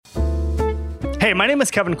Hey, my name is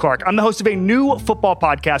Kevin Clark. I'm the host of a new football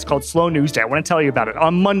podcast called Slow News Day. I want to tell you about it.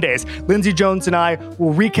 On Mondays, Lindsey Jones and I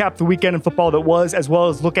will recap the weekend in football that was, as well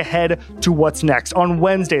as look ahead to what's next. On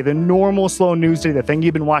Wednesday, the normal Slow News Day, the thing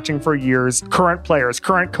you've been watching for years, current players,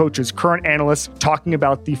 current coaches, current analysts talking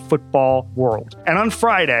about the football world. And on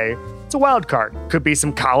Friday, it's a wild card. Could be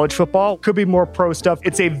some college football, could be more pro stuff.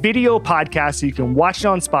 It's a video podcast, so you can watch it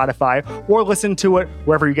on Spotify or listen to it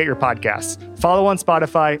wherever you get your podcasts. Follow on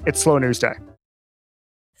Spotify. It's Slow News Day.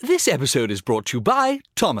 This episode is brought to you by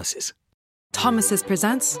Thomas's. Thomas's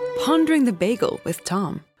presents Pondering the Bagel with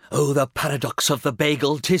Tom. Oh, the paradox of the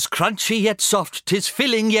bagel. 'Tis crunchy yet soft, 'tis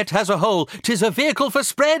filling yet has a hole. 'Tis a vehicle for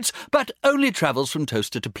spreads, but only travels from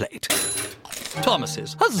toaster to plate.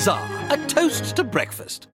 Thomas's, huzzah! A toast to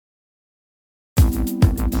breakfast.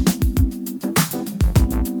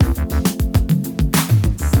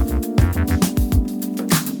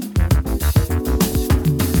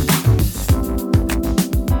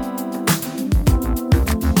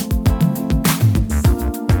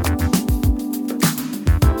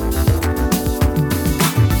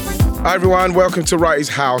 Hi everyone, welcome to Wrighty's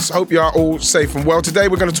House. Hope you are all safe and well. Today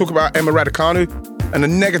we're going to talk about Emma Raducanu and the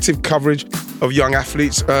negative coverage of young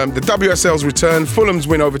athletes. The WSL's return, Fulham's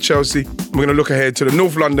win over Chelsea. We're going to look ahead to the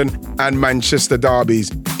North London and Manchester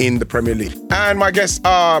derbies in the Premier League. And my guests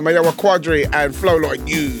are Mayowa Quadri and Flo Lloyd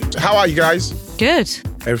Hughes. How are you guys? Good.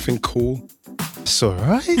 Everything cool? It's all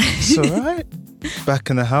right. It's all right. Back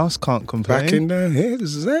in the house, can't complain. Back in the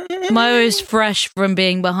hills. Mo is fresh from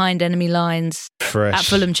being behind enemy lines Fresh. at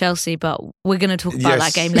Fulham Chelsea, but we're going to talk about Yes.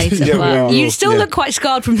 that game later. Yeah, we But are. you still Yeah. look quite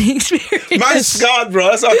scarred from the experience. Man's scarred, bro.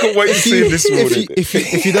 That's how I couldn't wait to see him this morning.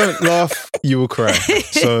 If you don't laugh, you will cry.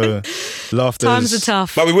 So laughter. Times are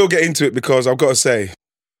tough. But we will get into it because I've got to say,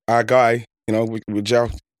 our guy, with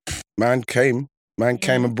João, man came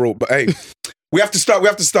and brought. But hey, we have to start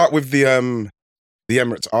with the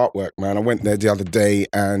Emirates artwork, man. I went there the other day,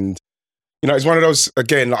 and it's one of those.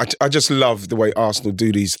 Again, like, I just love the way Arsenal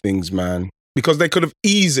do these things, man. Because they could have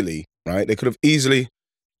easily, right? They could have easily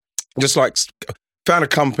just like found a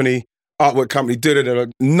company, artwork company, did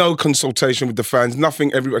it. No consultation with the fans,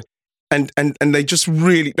 nothing. Everywhere, and they just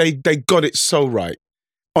really they got it so right.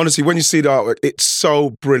 Honestly, when you see the artwork, it's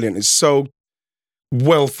so brilliant. It's so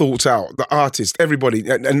well thought out. The artist, everybody,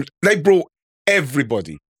 and they brought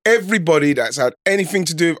everybody that's had anything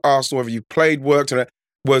to do with Arsenal, whether you played, worked, and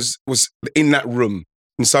was in that room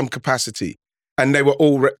in some capacity, and they were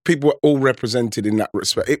all people were all represented in that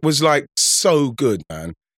respect. It was like so good,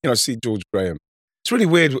 man. See George Graham. It's really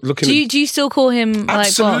weird looking. Do you still call him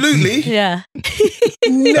absolutely? Like, yeah.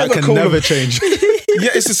 That can never change. Yeah,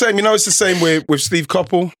 it's the same. It's the same with Steve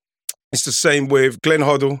Coppell. It's the same with Glenn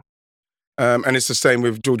Hoddle. And it's the same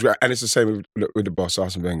with George, and it's the same with the boss,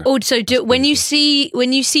 Arsene Wenger. Oh, so when you see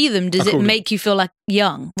them, does it make you feel like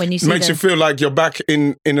young when you see them? It makes you feel like you're back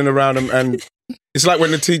in and around them, and it's like when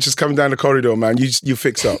the teachers come down the corridor, man. You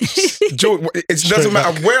fix up. George, it doesn't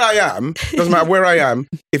matter where I am. Doesn't matter where I am.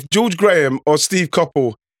 If George Graham or Steve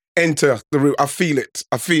Coppell enter the room, I feel it,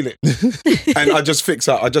 and I just fix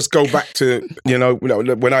up. I just go back to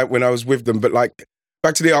when I was with them, but like.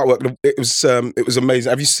 Back to the artwork. It was amazing.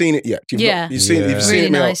 Have you seen it yet? You've seen really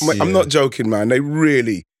it. Nice. I'm not joking, man. They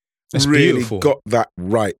really got that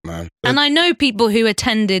right, man. And I know people who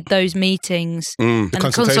attended those meetings and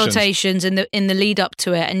consultations in the lead up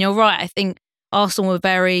to it. And you're right. I think Arsenal were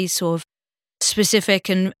very sort of specific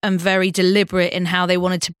and very deliberate in how they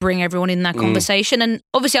wanted to bring everyone in that conversation. And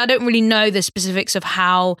obviously, I don't really know the specifics of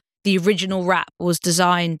how the original wrap was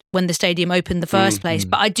designed when the stadium opened in the first place.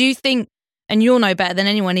 But I do think, and you'll know better than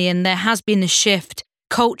anyone, Ian, there has been a shift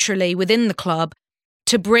culturally within the club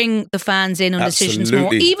to bring the fans in on decisions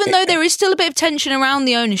more. Even though there is still a bit of tension around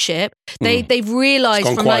the ownership, they've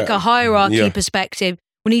realised from like a hierarchy perspective,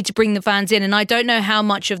 we need to bring the fans in. And I don't know how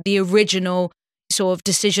much of the original sort of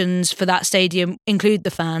decisions for that stadium include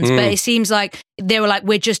the fans, but it seems like they were like,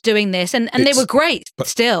 we're just doing this. And they were great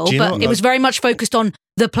still, but it was very much focused on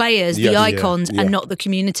the players, the icons, and not the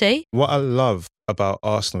community. What I love about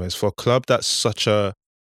Arsenal is for a club that's such a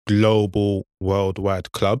global,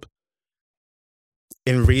 worldwide club,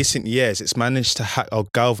 in recent years, it's managed to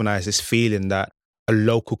galvanize this feeling that a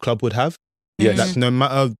local club would have. Yeah, that no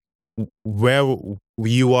matter where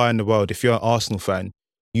you are in the world, if you're an Arsenal fan,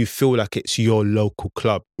 you feel like it's your local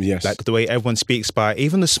club. Yes. Like the way everyone speaks by,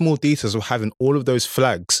 even the small details of having all of those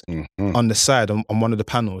flags on the side on one of the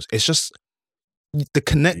panels. It's just, the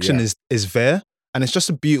connection is there. And it's just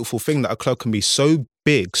a beautiful thing that a club can be so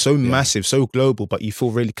big, so massive, so global, but you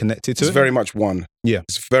feel really connected to it. It's very much one. Yeah.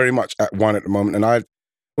 It's very much at one at the moment. And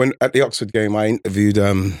when at the Oxford game, I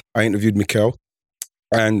interviewed Mikel,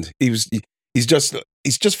 and he he's just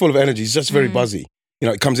full of energy. He's just very buzzy. You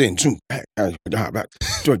know, it comes in,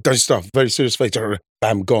 does stuff, very serious face,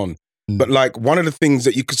 bam, gone. But like one of the things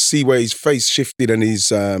that you could see where his face shifted and his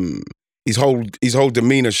whole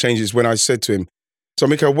demeanor changes when I said to him, so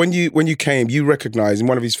Mika, when you came, you recognized in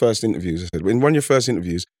one of his first interviews, I said, in one of your first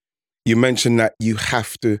interviews, you mentioned that you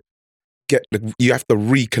have to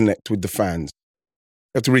reconnect with the fans.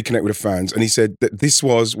 You have to reconnect with the fans. And he said that this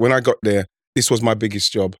was, when I got there, this was my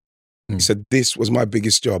biggest job. He said, this was my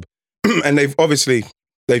biggest job. And they've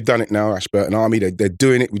done it now, Ashburt and Army. They're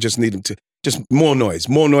doing it. We just need them to, just more noise,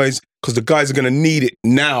 because the guys are going to need it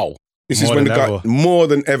now. This is when the guys, more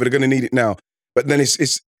than ever, they're going to need it now. But then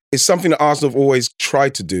it's something that Arsenal have always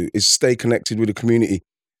tried to do, is stay connected with the community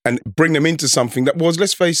and bring them into something that was,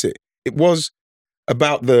 let's face it, it was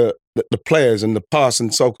about the players and the past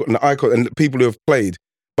and so-called and the icon and the people who have played.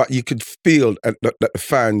 But you could feel that the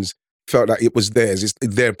fans felt that it was theirs.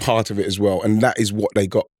 They're part of it as well. And that is what they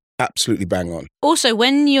got absolutely bang on. Also,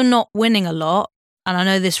 when you're not winning a lot, and I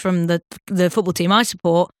know this from the football team I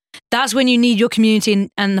support, that's when you need your community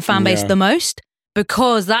and the fan base the most,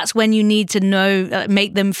 because that's when you need to know,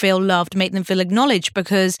 make them feel loved, make them feel acknowledged,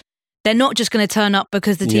 because they're not just going to turn up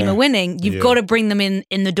because the team are winning. You've got to bring them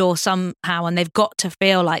in the door somehow, and they've got to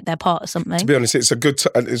feel like they're part of something. To be honest, it's a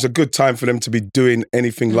good time for them to be doing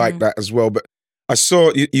anything like that as well. But I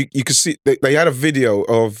saw, you could see, they had a video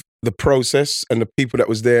of the process and the people that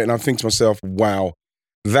was there, and I think to myself, wow,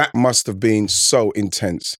 that must have been so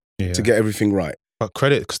intense to get everything right. But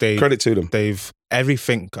credit to them. They've,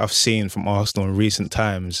 everything I've seen from Arsenal in recent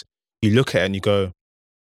times, you look at it and you go,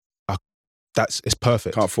 it's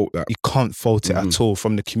perfect. Can't fault that. You can't fault it at all.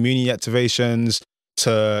 From the community activations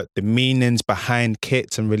to the meanings behind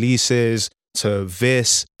kits and releases to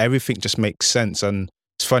this, everything just makes sense. And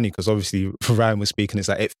it's funny because obviously Ryan was speaking, it's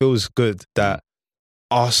like, it feels good that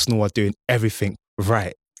Arsenal are doing everything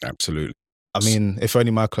right. Absolutely. I mean, if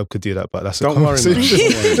only my club could do that, but that's Don't worry, man.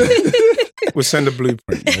 We'll send a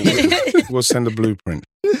blueprint. We'll send a blueprint.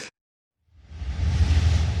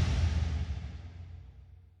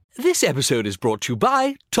 This episode is brought to you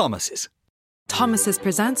by Thomas's. Thomas's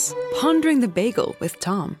presents Pondering the Bagel with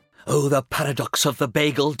Tom. Oh, the paradox of the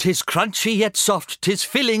bagel. 'Tis crunchy yet soft, 'tis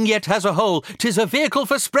filling yet has a hole, 'tis a vehicle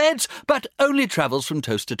for spreads, but only travels from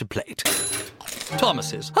toaster to plate.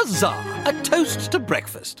 Thomas's, huzzah, a toast to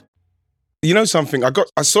breakfast. You know something?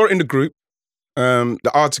 I saw it in the group,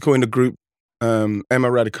 the article in the group, Emma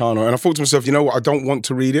Raducanu, and I thought to myself, you know what? I don't want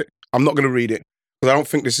to read it. I'm not going to read it because I don't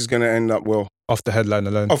think this is going to end up well. Off the headline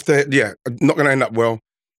alone. Not going to end up well.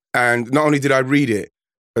 And not only did I read it,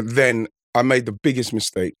 but then I made the biggest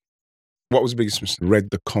mistake. What was the biggest mistake? Read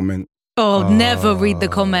the comment. Never read the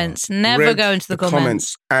comments. Never go into the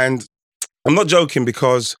comments. And I'm not joking,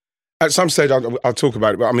 because at some stage I'll talk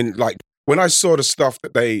about it. But I mean, like, when I saw the stuff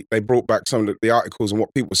that they brought back, some of the articles and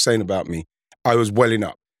what people were saying about me, I was welling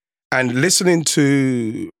up. And reading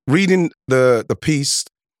the piece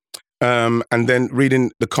and then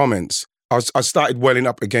reading the comments, I started welling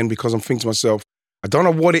up again, because I'm thinking to myself, I don't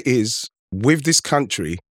know what it is with this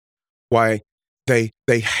country, why they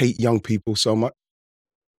hate young people so much.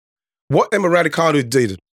 What Emma Raducanu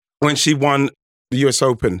did when she won the US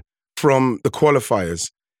Open from the qualifiers,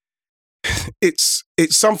 it's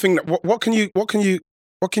something that what can you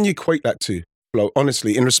equate that to, Flo?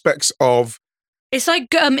 Honestly, in respects of, it's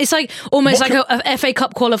like almost like a FA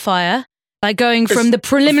Cup qualifier, like going from the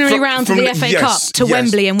preliminary round to the FA Cup to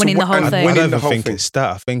Wembley and winning the whole thing. I don't even think it's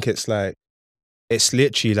that. I think it's like, it's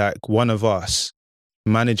literally like one of us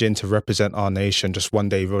managing to represent our nation just one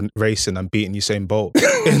day racing and beating Usain Bolt in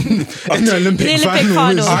the Olympic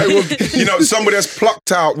final. Somebody has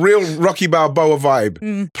plucked out, real Rocky Balboa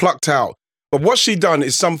vibe, plucked out. But what she done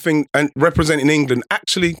is something, and representing England,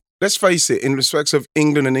 actually, let's face it, in respects of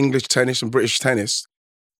England and English tennis and British tennis,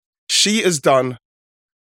 she's done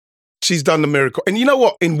the miracle. And you know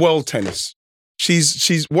what? In world tennis,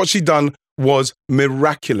 what she done was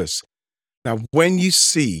miraculous. Now, when you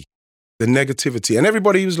see the negativity, and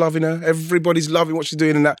everybody was loving her, everybody's loving what she's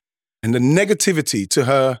doing and that, and the negativity to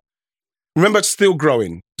her, remember, still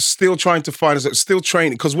growing, still trying to find us, still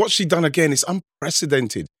training, because what she done again is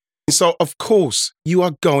unprecedented. And so, of course, you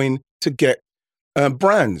are going to get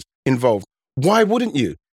brands involved. Why wouldn't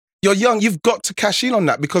you? You're young, you've got to cash in on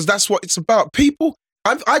that, because that's what it's about. People,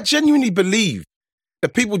 I genuinely believe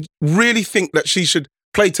that people really think that she should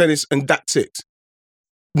play tennis and that's it.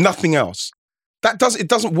 Nothing else. It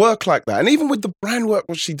doesn't work like that. And even with the brand work,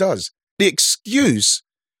 what she does, the excuse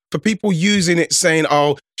for people using it, saying,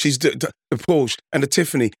 oh, she's the Porsche and the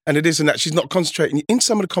Tiffany and the this and that, she's not concentrating. In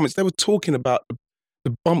some of the comments, they were talking about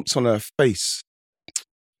the bumps on her face.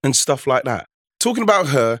 and stuff like that. Talking about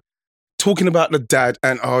her, talking about the dad,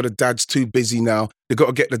 and the dad's too busy now. They've got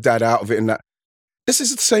to get the dad out of it and that. This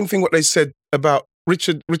is the same thing what they said about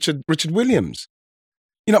Richard Williams.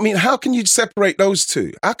 You know what I mean? How can you separate those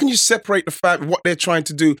two? How can you separate the fact of what they're trying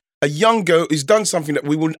to do? A young girl who's done something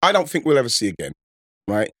that I don't think we'll ever see again,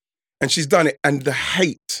 right? And she's done it, and the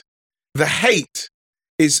hate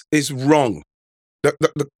is wrong.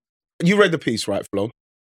 You read the piece, right, Flo?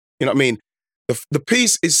 You know what I mean? The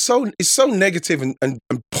piece is so negative and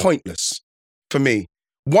pointless for me.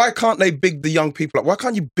 Why can't they big the young people up? Why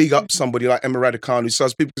can't you big up somebody like Emma Raducanu so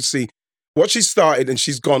as people to see what she started and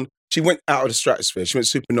she's gone? She went out of the stratosphere. She went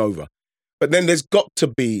supernova. But then there's got to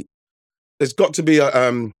be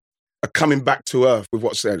a coming back to earth with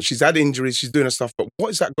what's there. She's had injuries. She's doing her stuff. But what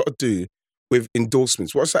has that got to do with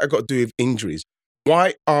endorsements? What's that got to do with injuries?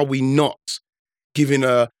 Why are we not giving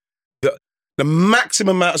her the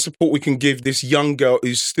maximum amount of support we can give this young girl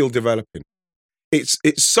who's still developing? It's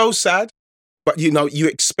so sad, but you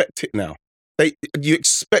expect it now. You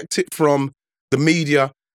expect it from the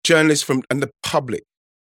media, journalists, and the public,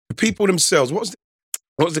 the people themselves. What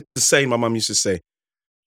was the saying my mum used to say?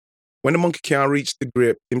 When the monkey can't reach the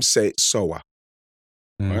grape, him say it's sour.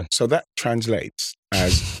 Right? So that translates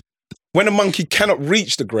as when a monkey cannot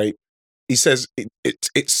reach the grape, he says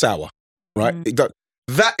it's sour. Right?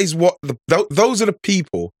 That is what those are the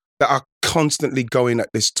people that are constantly going at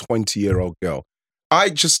this 20-year-old girl. I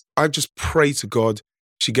just pray to God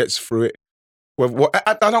she gets through it.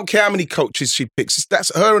 I don't care how many coaches she picks.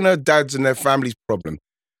 That's her and her dad's and their family's problem.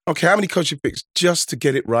 I don't care how many coaches she picks, just to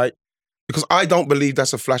get it right. Because I don't believe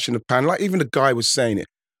that's a flash in the pan. Like even the guy was saying it,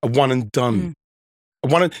 a one and done.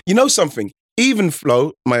 You know something? Even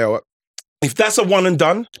Flo, Mayo, if that's a one and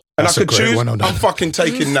done, and I could choose, I'm fucking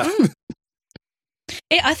taking that.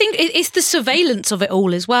 I think it's the surveillance of it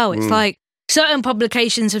all as well. It's like certain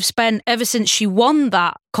publications have spent, ever since she won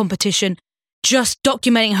that competition, just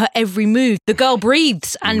documenting her every move. The girl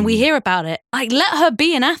breathes and we hear about it. Like, let her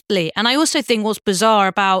be an athlete. And I also think what's bizarre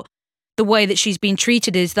about the way that she's been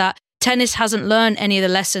treated is that tennis hasn't learned any of the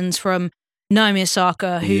lessons from Naomi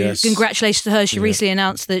Osaka, who, congratulations to her, she recently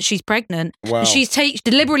announced that she's pregnant. Wow. She's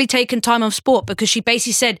deliberately taken time off sport because she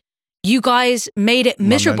basically said, you guys made it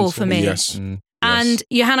miserable for me. Yes. And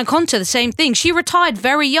Johanna Konta, the same thing. She retired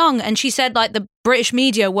very young and she said like the British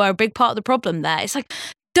media were a big part of the problem there. It's like,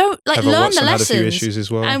 don't learn the lessons. Had a few issues as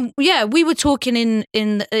well. And we were talking in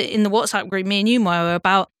the WhatsApp group, me and you, Moa,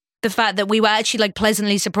 about the fact that we were actually like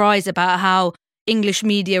pleasantly surprised about how English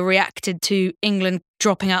media reacted to England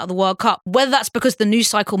dropping out of the World Cup. Whether that's because the news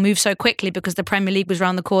cycle moved so quickly because the Premier League was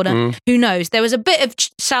around the corner, who knows? There was a bit of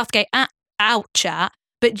Southgate out chat,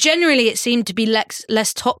 but generally it seemed to be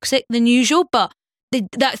less toxic than usual. But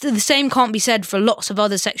the same can't be said for lots of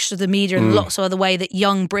other sections of the media and lots of other way that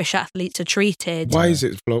young British athletes are treated. Why is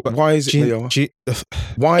it, Flo? Why is it, Leo?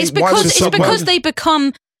 It's because they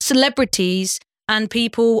become celebrities and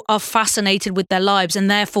people are fascinated with their lives,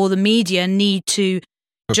 and therefore the media need to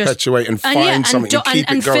perpetuate and find something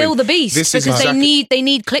and fill the beast they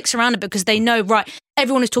need clicks around it because they know, right,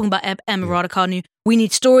 everyone is talking about Emma Raducanu. We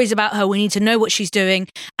need stories about her. We need to know what she's doing.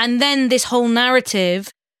 And then this whole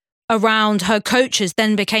narrative around her coaches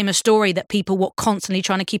then became a story that people were constantly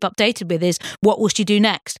trying to keep updated with is, what will she do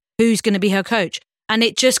next? Who's going to be her coach? And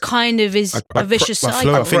it just kind of is a vicious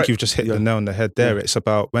cycle. Flo, I think you've just hit the nail on the head there. It's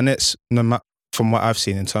about when it's, from what I've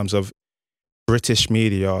seen in terms of British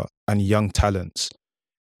media and young talents,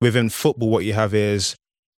 within football, what you have is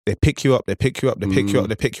they pick you up, they pick you up, they pick you up,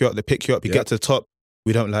 they pick you up, they pick you up. You get to the top.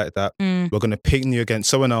 We don't like that. We're going to pin you against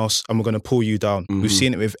someone else and we're going to pull you down. We've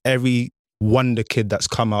seen it with every wonder kid that's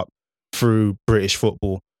come up through British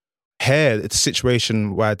football. Here, it's a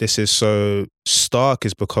situation where this is so stark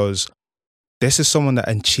is because this is someone that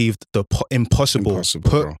achieved the impossible,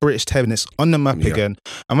 put British tennis on the map again.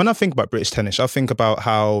 And when I think about British tennis, I think about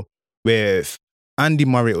how with Andy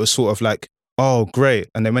Murray, it was sort of like, oh, great.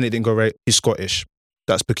 And then when it didn't go right, he's Scottish.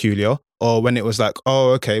 That's peculiar. Or when it was like,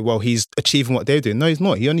 oh, okay, well, he's achieving what they're doing. No, he's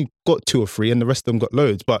not. He only got 2 or 3 and the rest of them got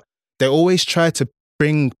loads. But they always try to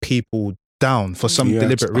bring people down for some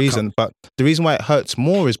deliberate reason. But the reason why it hurts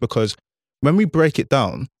more is because when we break it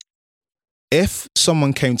down, if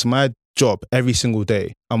someone came to my job every single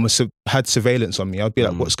day and had surveillance on me, I'd be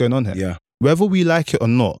like, what's going on here? Yeah. Whether we like it or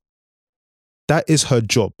not, that is her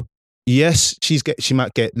job. Yes, she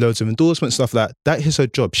might get loads of endorsements, stuff like that. That is her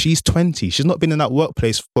job. She's 20. She's not been in that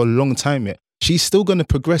workplace for a long time yet. She's still going to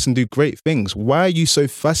progress and do great things. Why are you so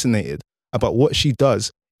fascinated about what she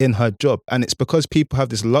does in her job? And it's because people have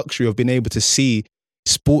this luxury of being able to see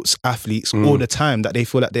sports athletes all the time that they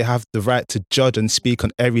feel like they have the right to judge and speak on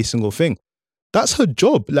every single thing. that's her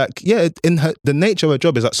job. Like, yeah, the nature of her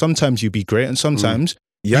job is that sometimes you be great and sometimes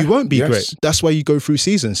you won't be great. That's why you go through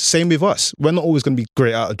seasons. Same with us. We're not always going to be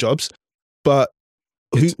great out of jobs, but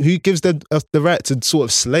who gives them the right to sort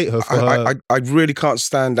of slate her for her? I really can't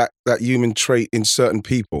stand that human trait in certain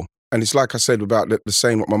people. And it's like I said about the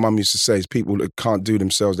saying what my mum used to say is people that can't do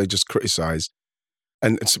themselves, they just criticize.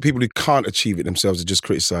 And it's people who can't achieve it themselves, they just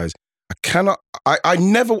criticize.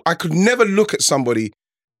 I could never look at somebody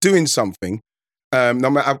doing something, no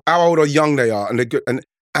matter how old or young they are, and they're good,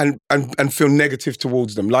 and feel negative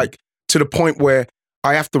towards them, like to the point where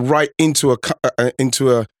I have to write into a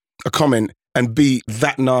comment and be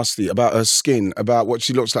that nasty about her skin, about what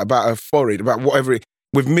she looks like, about her forehead, about whatever.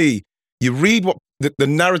 With me, you read what the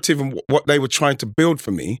narrative and what they were trying to build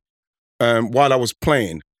for me while I was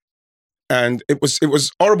playing. And it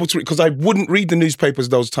was horrible to read because I wouldn't read the newspapers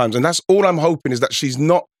those times. And that's all I'm hoping is that she's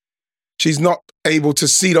not able to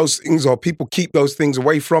see those things, or people keep those things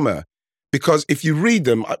away from her. Because if you read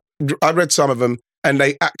them, I read some of them and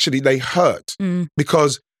they hurt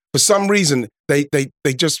because for some reason they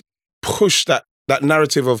just push that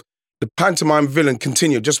narrative of the pantomime villain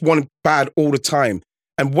continue, just wanting bad all the time.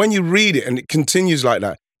 And when you read it and it continues like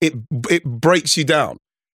that, it breaks you down.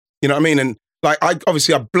 You know what I mean? And like, I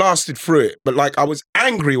blasted through it, but like I was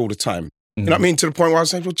angry all the time. You know what I mean? To the point where I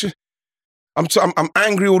was like, well, I'm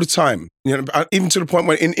angry all the time. You know, even to the point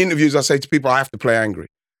where in interviews I say to people, I have to play angry.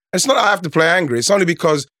 And it's not that I have to play angry. It's only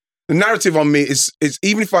because the narrative on me is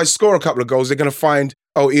even if I score a couple of goals, they're going to find,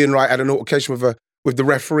 Ian Wright had an altercation with the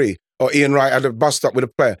referee, or Ian Wright had a bust up with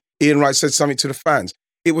a player. Ian Wright said something to the fans.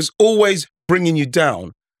 It was always bringing you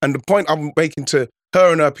down. And the point I'm making to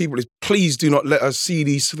her and her people is please do not let her see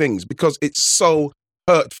these things because it's so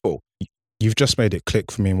hurtful. You've just made it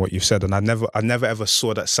click for me in what you've said, and I never ever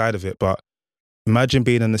saw that side of it. But imagine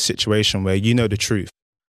being in a situation where you know the truth,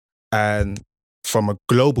 and from a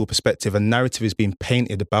global perspective, a narrative is being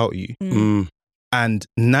painted about you. And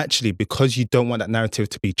naturally, because you don't want that narrative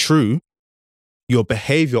to be true, your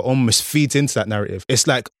behavior almost feeds into that narrative. It's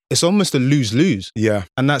like, it's almost a lose-lose. Yeah.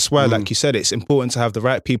 And that's why, like you said, it's important to have the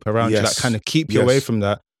right people around you that kind of keep you away from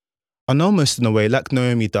that. And almost in a way, like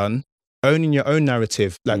Naomi done, owning your own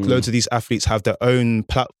narrative. Like loads of these athletes have their own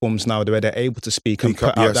platforms now where they're able to speak and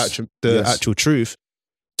put out the actual truth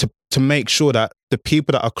to make sure that the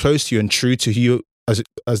people that are close to you and true to you as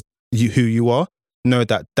who you are know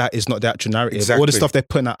that that is not the actual narrative. Exactly. All the stuff they're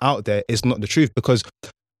putting out there is not the truth, because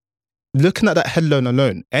looking at that headline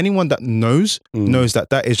alone, anyone that knows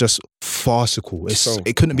that is just farcical.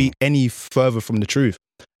 It couldn't be any further from the truth.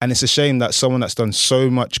 And it's a shame that someone that's done so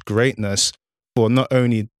much greatness for not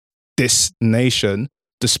only this nation,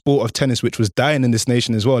 the sport of tennis, which was dying in this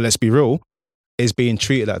nation as well, let's be real, is being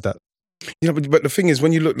treated like that. You know, but the thing is,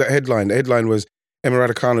 when you look at the headline was Emma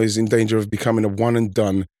Raducanu is in danger of becoming a one and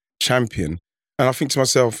done champion. And I think to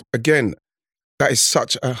myself, again, that is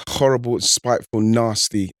such a horrible, spiteful,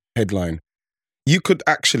 nasty headline. You could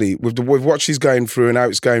actually, with what she's going through and how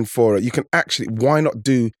it's going for her, you can actually, why not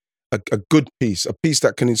do a good piece, a piece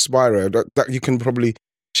that can inspire her, that you can probably,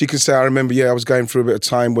 she can say, I remember, I was going through a bit of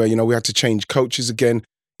time where, we had to change coaches again.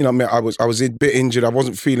 I was a bit injured. I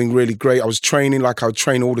wasn't feeling really great. I was training like I would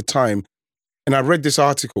train all the time. And I read this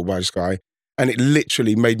article by this guy, and it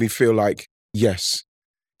literally made me feel like, yes.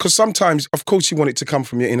 Because sometimes, of course, you want it to come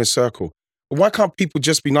from your inner circle. But why can't people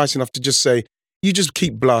just be nice enough to just say, you just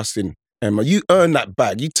keep blasting, Emma. You earn that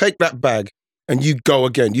bag. You take that bag and you go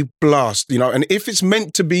again. You blast, And if it's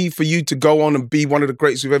meant to be for you to go on and be one of the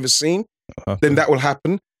greatest we've ever seen, then that will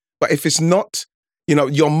happen. But if it's not,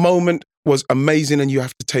 your moment was amazing and you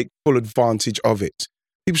have to take full advantage of it.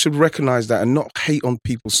 People should recognize that and not hate on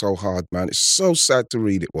people so hard, man. It's so sad to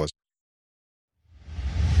read it was.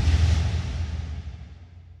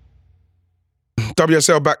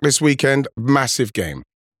 WSL back this weekend. Massive game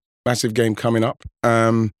coming up.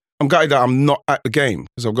 I'm gutted that I'm not at the game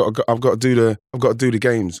because I've got to do the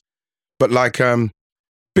games. But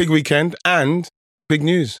big weekend and big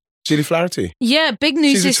news. Gilly Flaherty. Yeah, big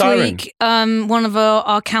news this week. One of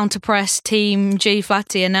our counter-press team, Gilly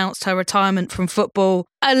Flaherty, announced her retirement from football.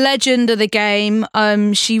 A legend of the game.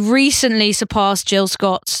 She recently surpassed Jill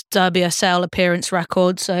Scott's WSL appearance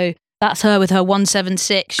record, so that's her with her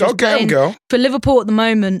 176. She's playing girl. For Liverpool at the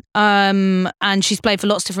moment, and she's played for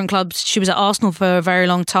lots of different clubs. She was at Arsenal for a very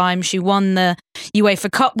long time. She won the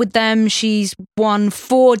UEFA Cup with them. She's won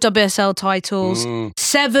 4 WSL titles,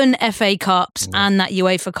 7 FA Cups, and that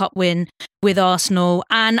UEFA Cup win with Arsenal.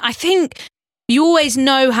 And I think you always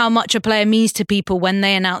know how much a player means to people when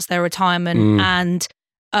they announce their retirement, and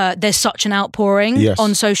there's such an outpouring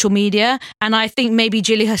on social media. And I think maybe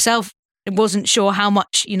Gilly herself wasn't sure how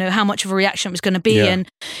much of a reaction it was going to be. And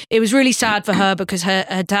it was really sad for her because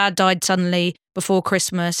her dad died suddenly before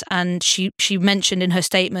Christmas. And she mentioned in her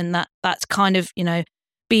statement that that's kind of,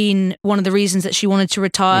 been one of the reasons that she wanted to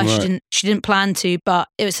retire. Right. She didn't plan to, but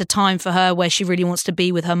it was a time for her where she really wants to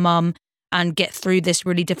be with her mum and get through this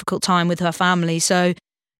really difficult time with her family. So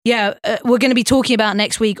we're going to be talking about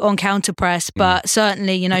next week on Counter Press, but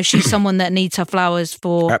certainly, she's someone that needs her flowers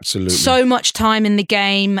for so much time in the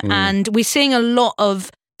game. And we're seeing a lot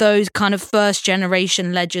of those kind of first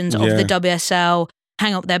generation legends of the WSL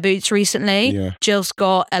hang up their boots recently. Yeah. Jill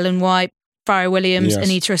Scott, Ellen White, Farrah Williams,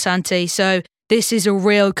 Anita Asante. So this is a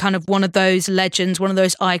real kind of one of those legends, one of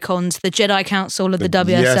those icons, the Jedi Council of the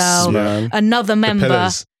WSL, another member.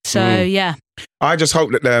 So, I just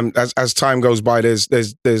hope that as time goes by, there's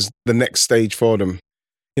the next stage for them.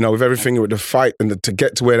 With everything with the fight and to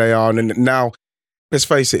get to where they are. And now, let's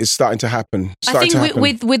face it, it's starting to happen. I think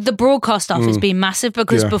with the broadcast stuff, it's been massive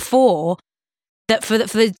because before, that for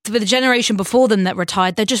the generation before them that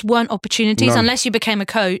retired, there just weren't opportunities unless you became a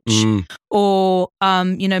coach or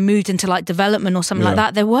moved into like development or something like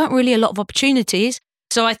that. There weren't really a lot of opportunities.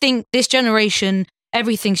 So I think this generation,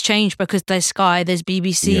 everything's changed because there's Sky, there's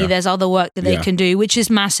BBC, there's other work that they can do, which is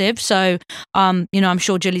massive. So I'm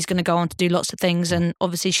sure Jilly's going to go on to do lots of things, and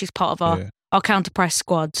obviously she's part of our Counter Press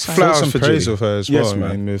squad. So. Flowers for praise of her as well.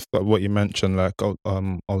 I mean, with what you mentioned, like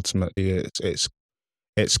ultimately,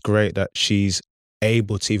 it's great that she's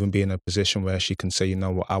able to even be in a position where she can say, you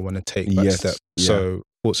know what, I want to take that step. So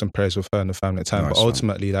thoughts and prayers with her and the family at the time. But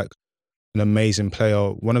ultimately, like an amazing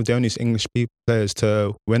player, one of the only English players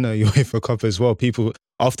to win a UEFA Cup as well. People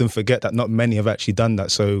often forget that not many have actually done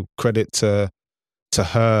that. So credit to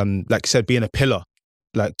her. Like I said, being a pillar,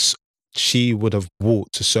 like she would have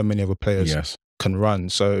walked to so many other players can run.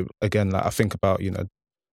 So again, like I think about,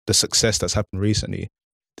 the success that's happened recently.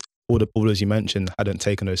 All the ballers you mentioned hadn't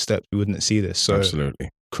taken those steps, we wouldn't see this. So absolutely,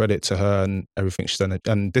 credit to her and everything she's done.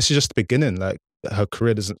 And this is just the beginning. Like her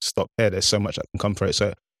career doesn't stop here. There's so much that can come from it.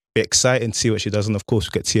 So be exciting to see what she does. And of course,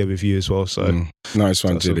 we get to hear with you as well. So nice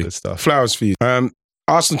one, Julie. Flowers for you.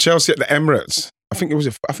 Arsenal Chelsea at the Emirates. I think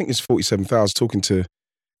it's 47,000. I was talking to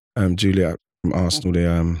Julia from Arsenal. They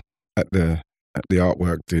at the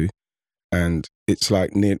artwork do, and it's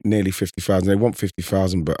like nearly 50,000. They want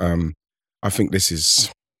 50,000, but I think this is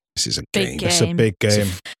a game. It's a big game.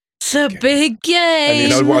 It's a big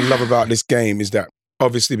game. And what I love about this game is that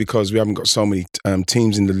obviously because we haven't got so many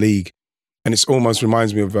teams in the league, and it almost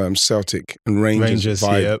reminds me of Celtic and Rangers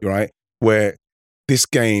vibe, right? Where this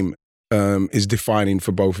game is defining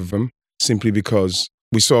for both of them, simply because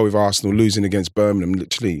we saw with Arsenal losing against Birmingham,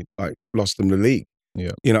 literally like lost them the league.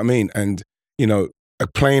 Yeah, you know what I mean? And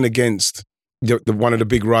playing against the one of the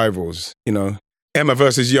big rivals, Emma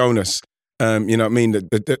versus Jonas. You know what I mean?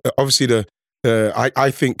 Obviously,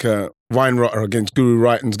 I think Weinrotter against Guru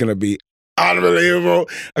Wrighton's going to be unbelievable.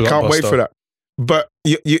 I can't wait for that. But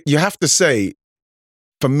you have to say,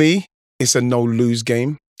 for me, it's a no-lose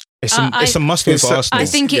game. It's a must-win for Arsenal. I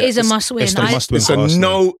think it is a must-win. It's a must-win it's for a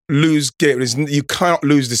Arsenal. no-lose game. You cannot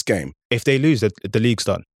lose this game. If they lose, the league's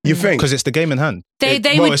done. You think? Because it's the game in hand.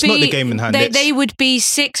 It's not the game in hand. They would be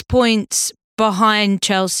 6 points behind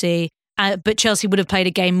Chelsea. But Chelsea would have played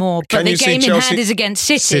a game more. But the game in hand is against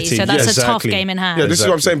City, so that's a tough game in hand. Yeah, this is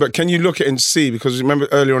what I'm saying. But can you look at it and see? Because remember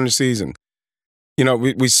earlier on in the season,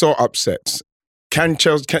 we saw upsets. Can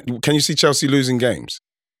you see Chelsea losing games?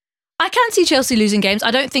 I can see Chelsea losing games. I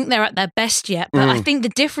don't think they're at their best yet. But I think the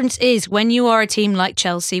difference is when you are a team like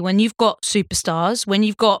Chelsea, when you've got superstars, when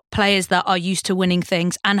you've got players that are used to winning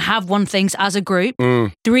things and have won things as a group,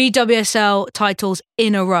 3 WSL titles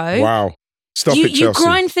in a row. Wow. Stop it, Chelsea. You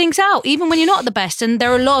grind things out, even when you're not at the best. And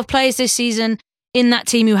there are a lot of players this season in that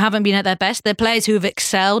team who haven't been at their best. They're players who have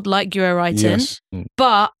excelled, like João Wrighton. Yes.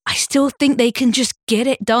 But I still think they can just get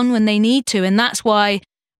it done when they need to. And that's why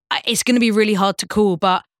it's going to be really hard to call.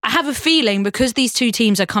 But I have a feeling because these two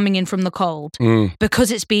teams are coming in from the cold,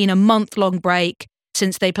 because it's been a month-long break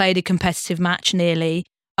since they played a competitive match nearly.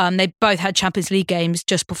 They both had Champions League games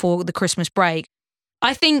just before the Christmas break.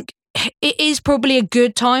 I think it is probably a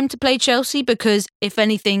good time to play Chelsea because, if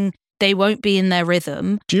anything, they won't be in their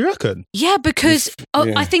rhythm. Do you reckon? Yeah, because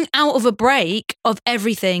I think out of a break of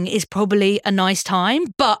everything is probably a nice time,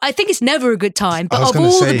 but I think it's never a good time. But of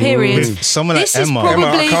all the periods, someone like Emma,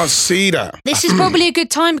 I can't see that. This is probably a good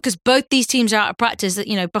time because both these teams are out of practice.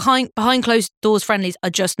 That behind closed doors friendlies are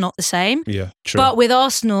just not the same. Yeah, true. But with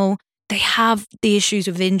Arsenal, they have the issues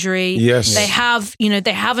with injury. Yes. They have,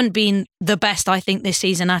 they haven't been the best, I think, this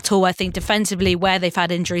season at all. I think defensively, where they've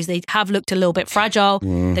had injuries, they have looked a little bit fragile.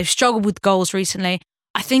 They've struggled with goals recently.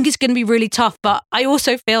 I think it's going to be really tough, but I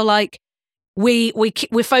also feel like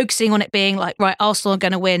we're focusing on it being like, right, Arsenal are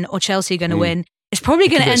going to win or Chelsea are going to win. It's probably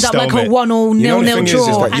going to end up like a 1-1, 0-0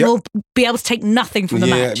 draw, and we'll be able to take nothing from the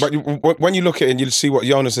match. But when you look at it and you see what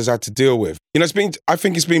Jonas has had to deal with, I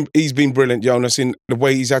think he's been brilliant, Jonas, in the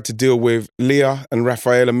way he's had to deal with Leah and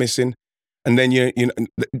Rafaela missing. And then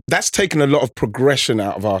that's taken a lot of progression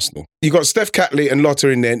out of Arsenal. You got Steph Catley and Lotta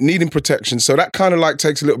in there needing protection, so that kind of like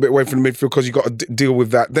takes a little bit away from the midfield because you got to deal with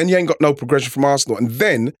that. Then you ain't got no progression from Arsenal, and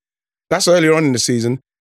then that's earlier on in the season.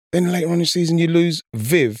 Then later on in the season, you lose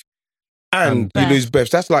Viv and you lose Beth.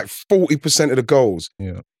 That's like 40% of the goals.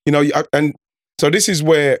 Yeah, and so this is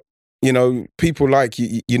where people like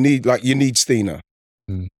you need Stina.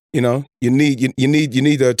 You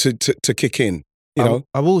need her to kick in.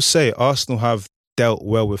 I will say Arsenal have dealt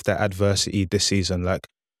well with their adversity this season. Like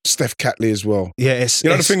Steph Catley as well. Yeah,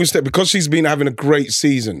 the thing with Steph, because she's been having a great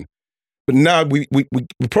season, but now we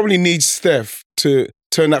probably need Steph to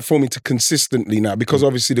turn that form into consistently now, because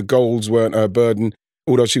obviously the goals weren't her burden,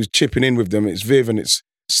 although she was chipping in with them. It's Viv and it's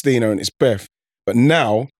Stina and it's Beth. But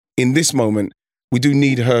now, in this moment, we do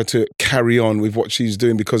need her to carry on with what she's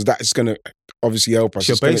doing, because that's going to obviously help us.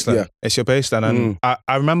 It's your baseline. It's your baseline. And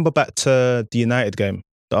I remember back to the United game,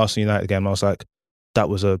 the Arsenal United game, I was like, that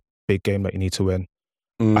was a big game that you need to win.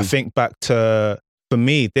 I think back to, for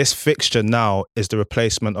me, this fixture now is the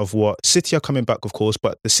replacement of what City are coming back, of course,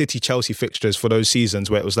 but the City-Chelsea fixtures for those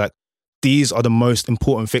seasons where it was like, these are the most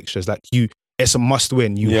important fixtures. Like it's a must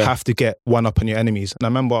win. You have to get one up on your enemies. And I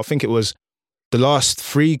remember, I think it was the last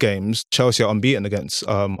 3 games, Chelsea are unbeaten against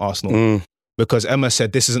Arsenal because Emma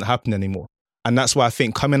said this isn't happening anymore. And that's why I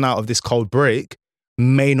think coming out of this cold break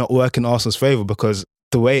may not work in Arsenal's favour, because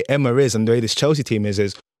the way Emma is and the way this Chelsea team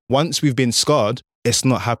is once we've been scarred, it's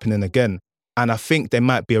not happening again. And I think there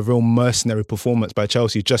might be a real mercenary performance by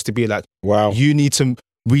Chelsea just to be like, wow, you need to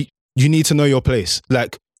know your place.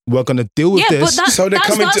 Like, we're going to deal with this. But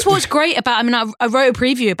that's what's great about, I mean, I wrote a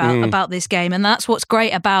preview about this game, and that's what's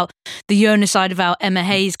great about the Jonas side of our Emma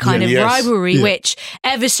Hayes kind of rivalry, which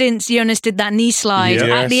ever since Jonas did that knee slide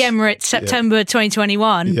at the Emirates September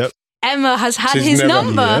 2021, Emma has had his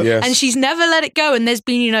number and she's never let it go. And there's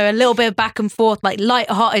been, a little bit of back and forth, like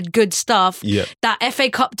light-hearted good stuff. That FA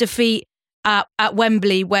Cup defeat at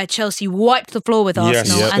Wembley, where Chelsea wiped the floor with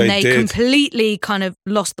Arsenal and they completely kind of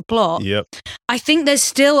lost the plot. I think there's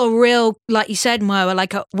still a real, like you said, Mo,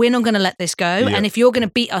 like we're not going to let this go. And if you're going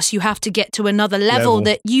to beat us, you have to get to another level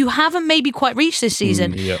that you haven't maybe quite reached this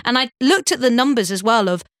season. And I looked at the numbers as well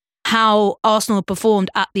of how Arsenal performed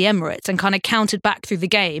at the Emirates and kind of counted back through the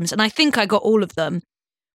games. And I think I got all of them.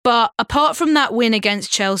 But apart from that win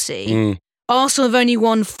against Chelsea, Arsenal have only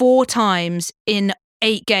won 4 times in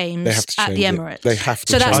 8 games at the Emirates. They have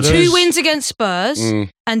to. So that's 2 wins against Spurs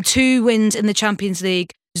and 2 wins in the Champions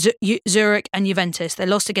League, Zurich and Juventus. They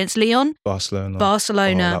lost against Lyon, Barcelona. Oh,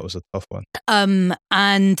 that was a tough one.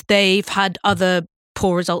 And they've had other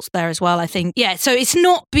poor results there as well, I think. Yeah, so it's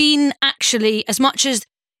not been actually, as much as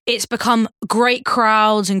it's become great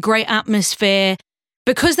crowds and great atmosphere,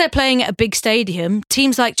 because they're playing at a big stadium,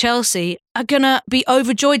 teams like Chelsea are going to be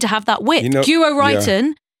overjoyed to have that win. Guro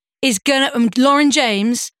Wrighton is Lauren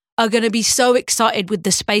James are going to be so excited with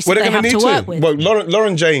the space that they have to work with. Well,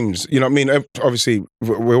 Lauren James, obviously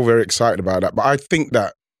we're all very excited about that, but I think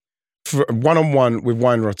that for one-on-one with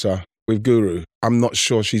Weinrotter, with Guru, I'm not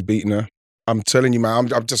sure she's beaten her. I'm telling you,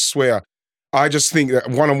 man, I just swear. I just think that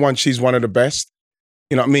one-on-one, she's one of the best.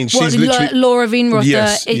 You know what I mean? She's literally... Laura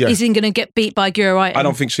Weinrotter isn't going to get beat by Guro Wrighton? I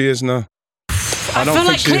don't think she is, no. I feel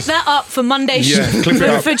like clip that up for Monday's show.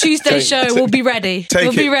 For Tuesday's show, we'll be ready.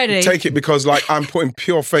 Take it, because I'm putting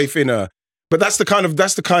pure faith in her. But that's the kind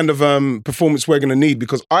of performance we're going to need,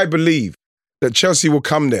 because I believe that Chelsea will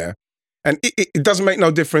come there, and it doesn't make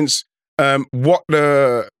no difference what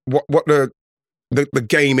the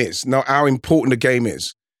game is. Now, how important the game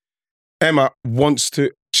is. Emma wants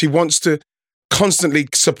to constantly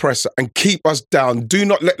suppress her and keep us down. Do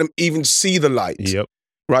not let them even see the light.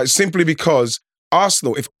 Right? Simply because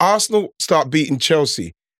if Arsenal start beating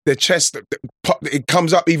Chelsea, their chest, it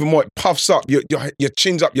comes up even more. It puffs up. Your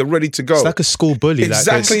chin's up. You're ready to go. It's like a school bully.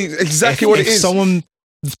 Exactly what it is. If someone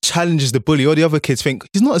challenges the bully, all the other kids think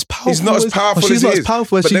he's not as powerful. He's not as powerful as he is.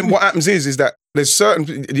 But then what happens is that there's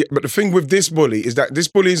certain. But the thing with this bully is that this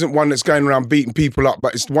bully isn't one that's going around beating people up,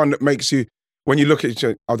 but it's one that makes you. When you look at each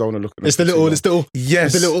other, I don't want to look at it. It's the little.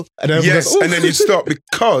 Yes. It's the little. And then you stop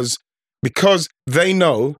because they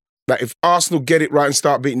know that if Arsenal get it right and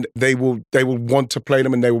start beating, they will want to play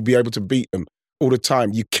them and they will be able to beat them all the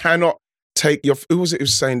time. You cannot take your... Who was it who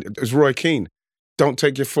was saying? It was Roy Keane. Don't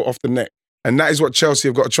take your foot off the neck. And that is what Chelsea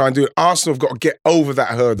have got to try and do. Arsenal have got to get over that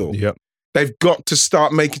hurdle. They've got to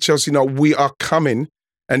start making Chelsea know we are coming.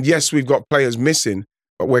 And yes, we've got players missing,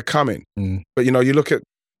 but we're coming. But you look at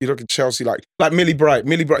Chelsea like Millie Bright.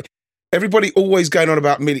 Everybody always going on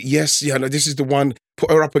about Millie. Yes, this is the one.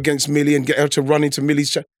 Put her up against Millie and get her to run into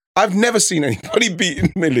Millie's. I've never seen anybody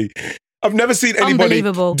beating Millie. I've never seen anybody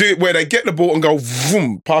do it where they get the ball and go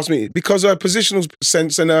vroom, past me, because her positional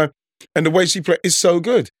sense and the way she plays is so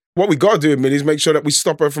good. What we got to do with Millie is make sure that we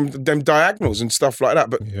stop her from them diagonals and stuff like that.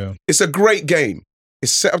 But it's a great game.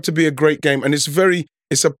 It's set up to be a great game, and it's a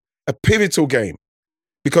pivotal game,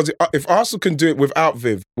 because if Arsenal can do it without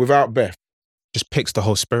Viv, without Beth, just picks the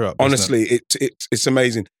whole spirit up. Honestly, it's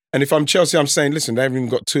amazing. And if I'm Chelsea, I'm saying, listen, they haven't even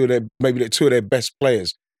got two of their best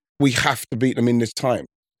players. We have to beat them in this time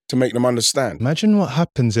to make them understand. Imagine what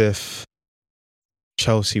happens if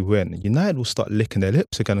Chelsea win. United will start licking their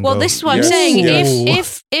lips again. And well, this is what I'm saying.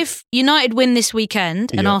 If United win this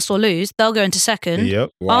weekend and Arsenal lose, they'll go into second.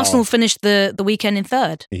 Yep. Wow. Arsenal finish the weekend in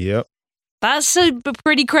third. Yep. That's a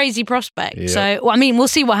pretty crazy prospect. Yep. So, I mean, we'll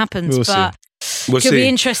see what happens. We'll see. Be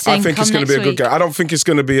interesting. I think it's going to be a good game. I don't think it's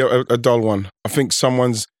going to be a dull one. I think it's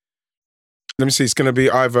going to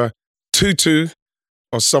be either 2-2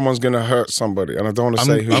 or someone's going to hurt somebody. And I don't want to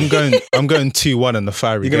say who. I'm going 2-1 in the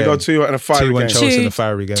fiery game. You're going to go 2-1 in a fiery game? 2-1 Chelsea in the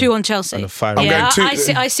fiery game. 2-1 Chelsea. In the fiery game.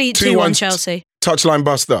 I see 2-1 Chelsea. Touchline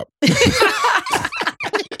bust up.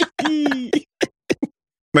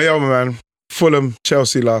 Mayo, man. Fulham,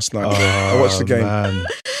 Chelsea last night. I watched the game. Man.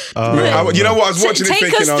 You know what? I was watching it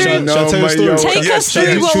thinking, take us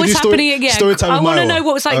through what was happening again. I want to know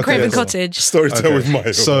what was like Craven Cottage. Storytime with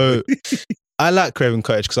Mayo. So, I like Craven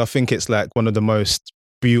Cottage because I think it's like one of the most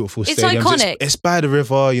beautiful stadiums. It's iconic. It's by the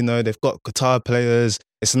river, they've got guitar players.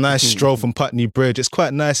 It's a nice stroll from Putney Bridge. It's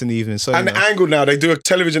quite nice in the evening. So, the angle now, they do a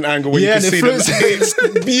television angle where you can see them.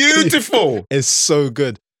 It's beautiful. It's so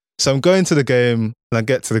good. So I'm going to the game, and I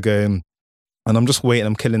get to the game, and I'm just waiting,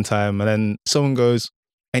 I'm killing time. And then someone goes,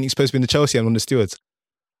 ain't you supposed to be in the Chelsea? I'm one of the stewards.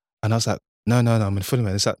 And I was like, no, I'm in Fulham.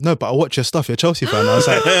 It's like, no, but I watch your stuff. You're a Chelsea fan. And I was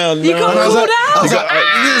like, you got called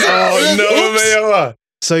out.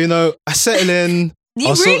 So, I settle in.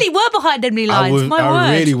 You really were behind enemy lines.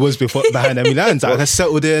 I really was behind enemy lines. I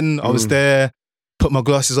settled in. I was there, put my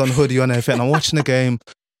glasses on, hoodie on, everything. I'm watching the game.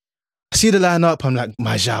 I see the lineup. I'm like,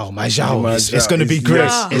 my João. It's going to be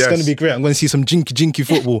great. It's going to be great. I'm going to see some jinky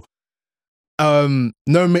football. No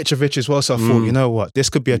Mitrovic as well. So I thought, you know what? This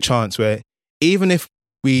could be a chance where even if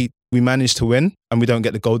we manage to win and we don't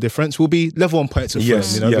get the goal difference, we'll be level on points with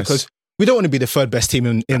Fulham, because we don't want to be the third best team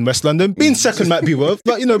in West London. Being second might be worth,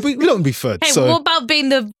 but we don't want to be third. Hey, what about being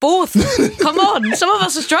the fourth? Come on, some of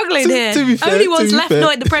us are struggling here. To be fair, only one's left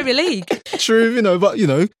not in the Premier League. True, but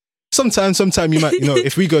sometime you might,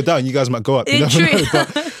 if we go down, you guys might go up. You never know.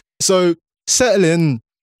 But, so settle in.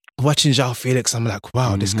 Watching João Félix, I'm like,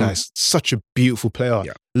 wow, this guy's such a beautiful player.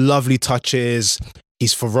 Yeah. Lovely touches.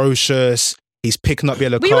 He's ferocious. He's picking up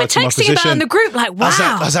yellow cards. We were texting about in the group, like, wow.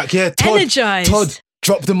 I was like, yeah, Todd,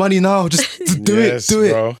 drop the money now. Just do it.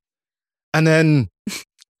 Bro. And then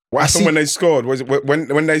what happened when they scored? Was it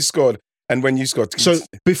when they scored and when you scored? So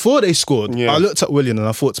before they scored, I looked at William and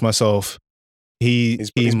I thought to myself, he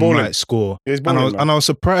might score. And I was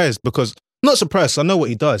surprised because. Not surprised. I know what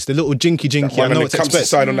he does. The little jinky. I know what to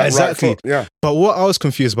expect. On that exactly. Right foot. Yeah. But what I was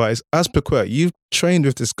confused about is, as per Quirk, you've trained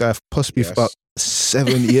with this guy possibly for about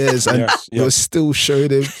 7 years, and you're still showing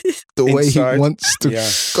him the way he wants to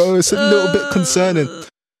go. It's a little bit concerning.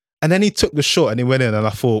 And then he took the shot and he went in, and I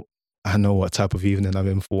thought, I know what type of evening I'm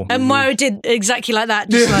in for. And Mayo did exactly like that.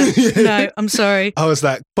 Just no, I'm sorry. I was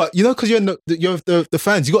like, but because you're the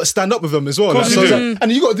fans, you got to stand up with them as well.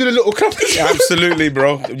 And you got to do the little clap. Absolutely,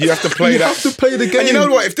 bro. You have to play that. You have to play the game. And you know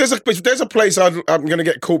what? If there's a place I'm going to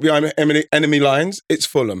get caught behind enemy lines, it's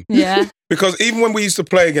Fulham. Yeah. Because even when we used to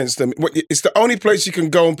play against them, it's the only place you can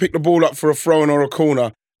go and pick the ball up for a throw-in or a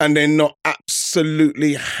corner, and they're not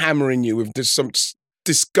absolutely hammering you with just some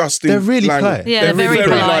disgusting. They're really language. Yeah, they're very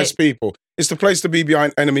nice people. It's the place to be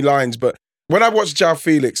behind enemy lines. But when I watched João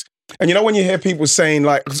Félix, and when you hear people saying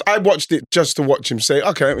like, because I watched it just to watch him say,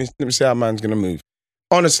 okay, let me see how man's gonna move.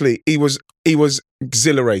 Honestly, he was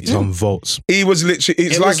exhilarating. On volts. He was literally.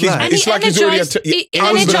 He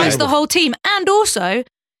energized the whole team, and also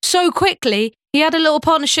so quickly. He had a little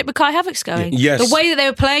partnership with Kai Havertz going. Yes. The way that they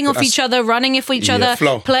were playing off each other, running off each other,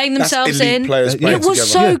 playing themselves in. It was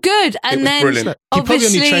so good. And then brilliant. He probably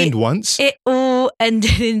only trained once. It all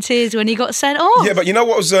ended in tears when he got sent off. Yeah, but you know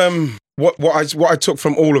what was what I took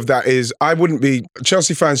from all of that is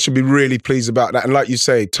Chelsea fans should be really pleased about that. And like you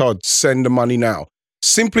say, Todd, send the money now.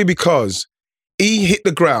 Simply because he hit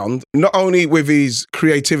the ground, not only with his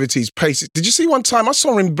creativity, his pace. Did you see one time I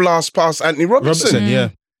saw him blast past Anthony Robertson?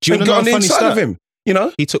 Yeah. Do you and know got on the funny inside stat? of him. You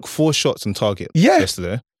know, he took 4 shots on target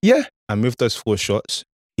yesterday. Yeah, and with those 4 shots,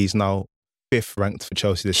 he's now 5th ranked for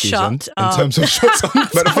Chelsea this season up. in terms of shots.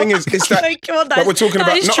 But the thing is, it's that we're talking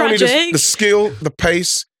about not only the skill, the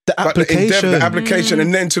pace, the application, the application,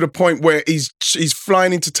 and then to the point where he's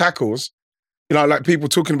flying into tackles. You know, like people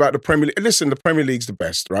talking about the Premier League. Listen, the Premier League's the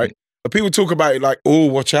best, right? But people talk about it like, oh,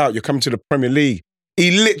 watch out, you're coming to the Premier League.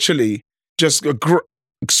 He literally just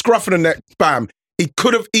scruff of the neck, bam. He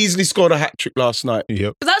could have easily scored a hat-trick last night.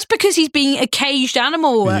 But that's because he's being a caged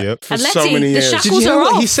animal. For so many years. The shackles Did you hear are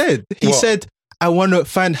what off. he said? He said, I want to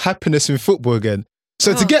find happiness in football again.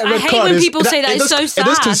 So to get a red I hate card, when people say that. It's so sad. It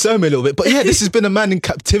does concern me a little bit. But yeah, this has been a man in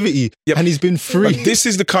captivity and he's been free. But this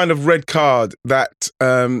is the kind of red card that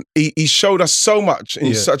he showed us so much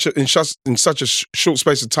in such a short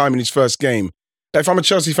space of time in his first game. If I'm a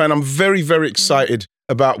Chelsea fan, I'm very, very excited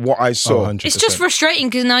about what I saw. 100%. It's just frustrating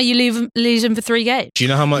because now you lose him for 3 games. Do you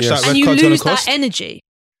know how much that red and you card's going to lose cost? that energy.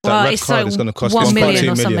 That red it's card like is going to cost 1 million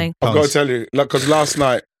or 1.2 something. I've got to tell you, because last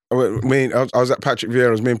night, I was at Patrick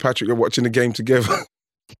Vieira's. Me and Patrick were watching the game together.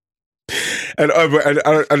 and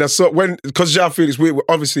I saw because João Félix, we're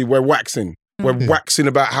waxing. We're waxing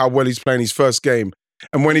about how well he's playing his first game.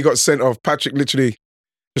 And when he got sent off, Patrick literally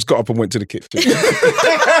just got up and went to the kitchen.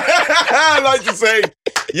 I like to say,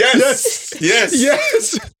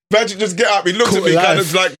 yes. Patrick just get up. He looked at me, kind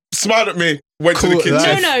of like smiled at me, went to the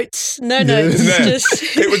kitchen. No notes.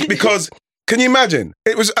 Just it was because, can you imagine?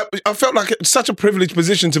 I felt like it's such a privileged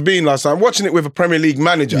position to be in last night. I'm watching it with a Premier League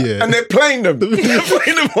manager and they're playing them. They're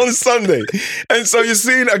playing them on Sunday. And so you're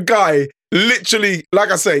seeing a guy literally,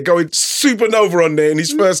 like I say, going supernova on there in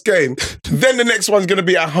his first game. Then the next one's going to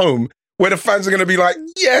be at home where the fans are going to be like,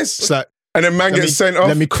 yes. It's like, and then man gets sent off.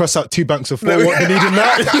 Let me cross out 2 banks of 4. What they need in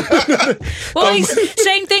that? Well,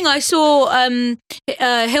 same thing. I saw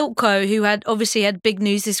Hilco, who had obviously had big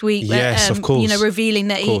news this week. Yes, of course. You know, revealing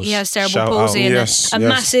that he has cerebral Shout palsy out. and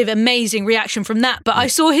massive, amazing reaction from that. But I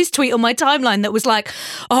saw his tweet on my timeline that was like,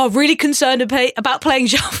 "Oh, really concerned about playing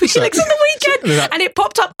João Félix on the weekend," and it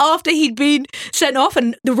popped up after he'd been sent off,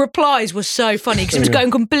 and the replies were so funny because it was going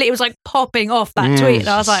completely. It was like popping off that tweet, and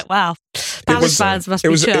I was like, "Wow, Palace fans must be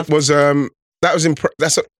chuffed."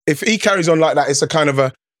 If he carries on like that, it's a kind of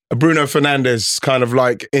a Bruno Fernandes kind of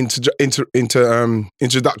like introduction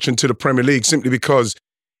to the Premier League, simply because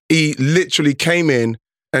he literally came in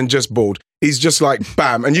and just balled. He's just like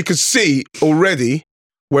bam, and you can see already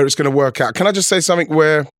where it's going to work out. Can I just say something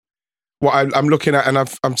where what I'm looking at, and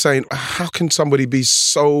I'm saying, how can somebody be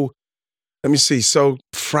so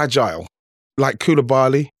fragile like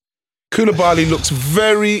Koulibaly? Koulibaly looks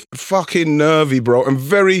very fucking nervy, bro, and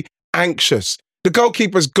very anxious. The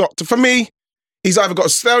goalkeeper's got to, for me, he's either got to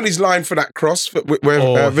stay on his line for that cross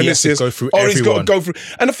where Vinicius, he has to go through or he's got to everyone. go through.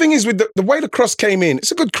 And the thing is, with the way the cross came in,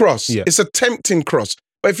 it's a good cross. Yeah. It's a tempting cross.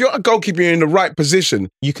 But if you're a goalkeeper, you're in the right position,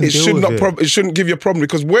 it shouldn't give you a problem,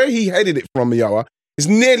 because where he headed it from, Yoa, is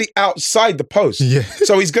nearly outside the post. Yeah.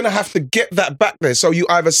 So he's going to have to get that back there. So you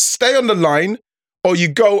either stay on the line or you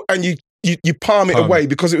go and you palm it away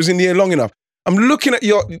because it was in the air long enough. I'm looking at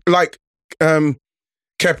your, like,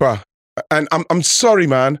 Kepa, and I'm sorry,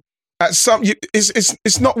 man. It's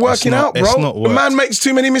not working out, bro. It's not worked. The man makes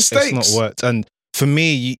too many mistakes. It's not worked. And for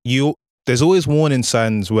me, there's always warning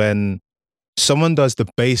signs when someone does the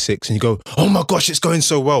basics and you go, oh my gosh, it's going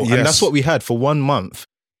so well. Yes. And that's what we had for 1 month.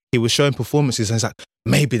 He was showing performances and it's like,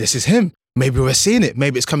 maybe this is him. Maybe we're seeing it.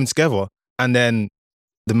 Maybe it's coming together. And then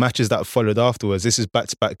the matches that followed afterwards, this is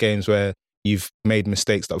back-to-back games where you've made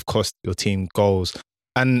mistakes that have cost your team goals.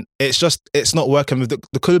 And it's not working. With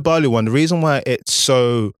the Koulibaly one, the reason why it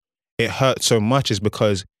hurt so much is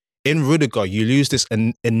because in Rudiger, you lose this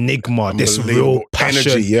enigma, this real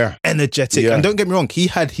passion, energetic. Yeah. And don't get me wrong, he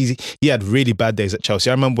had really bad days at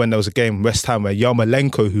Chelsea. I remember when there was a game, West Ham, where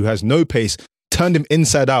Yarmolenko, who has no pace, turned him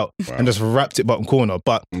inside out and just wrapped it bottom corner.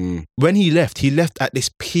 But when he left at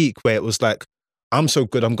this peak where it was like, I'm so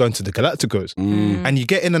good, I'm going to the Galacticos. And you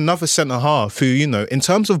get in another centre half who, in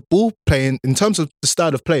terms of ball playing, in terms of the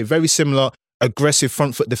style of play, very similar, aggressive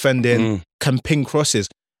front foot defending, can ping crosses.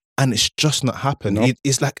 And it's just not happened. Nope.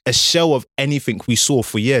 It's like a shell of anything we saw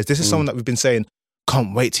for years. This is someone that we've been saying,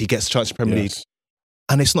 can't wait till he gets a chance in Premier League.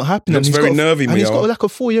 And it's not happening. Looks very nervy, and he's got like a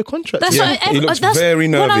 4-year contract. He looks very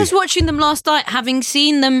nervy. When I was watching them last night, having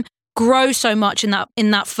seen them grow so much in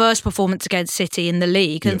that first performance against City in the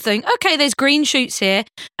league, and think, okay, there's green shoots here.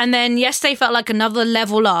 And then yesterday felt like another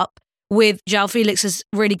level up with João Félix's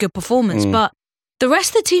really good performance. But the rest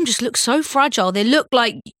of the team just looks so fragile. They look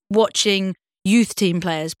like watching youth team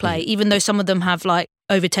players play, even though some of them have like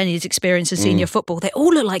over 10 years experience in senior football. They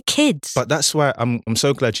all look like kids. But that's why I'm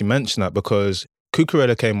so glad you mentioned that, because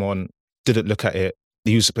Cucurella came on, didn't look at it.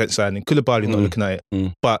 He was signing. Koulibaly not looking at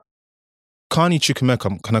it. But Carney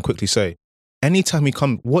Chukwuemeka, can I quickly say, anytime he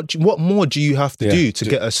comes, what more do you have to do to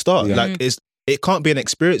get a start? Like, it can't be an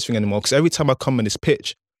experience thing anymore, because every time I come on this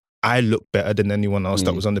pitch, I look better than anyone else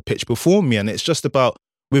that was on the pitch before me. And it's just about,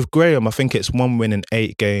 with Graham, I think it's 1 win in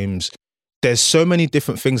 8 games. There's so many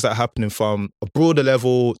different things that are happening from a broader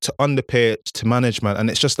level to on the pitch to management. And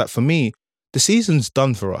it's just that for me, the season's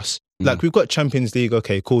done for us. Like, we've got Champions League,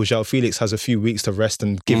 okay, cool. João Félix has a few weeks to rest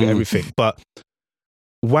and give it everything. But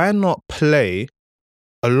why not play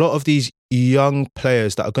a lot of these young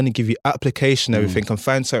players that are going to give you application and everything and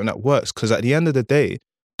find something that works? Because at the end of the day,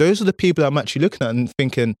 those are the people that I'm actually looking at and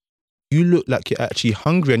thinking, you look like you're actually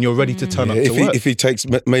hungry and you're ready to turn up to work. If he takes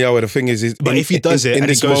Mayowa, the thing is but if he does it in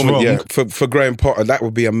this goes moment, wrong, for Graham Potter, that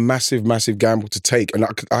would be a massive, massive gamble to take. And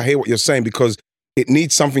I hear what you're saying, because it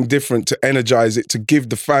needs something different to energize it, to give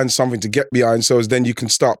the fans something to get behind, so as then you can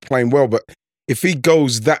start playing well. But if he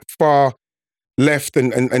goes that far left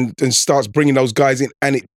and starts bringing those guys in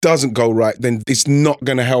and it doesn't go right, then it's not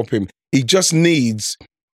going to help him. He just needs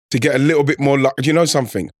to get a little bit more luck. Do you know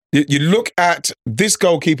something? You look at this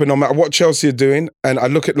goalkeeper, no matter what Chelsea are doing, and I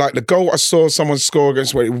look at like the goal I saw someone score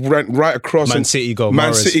against, where it went right across. Man City goal,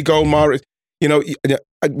 Mahrez. You know,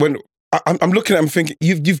 when I'm looking at him thinking,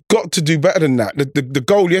 you've got to do better than that. The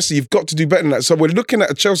goal yesterday, you've got to do better than that. So we're looking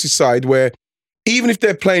at a Chelsea side where, even if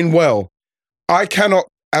they're playing well, I cannot,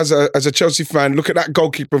 as a Chelsea fan, look at that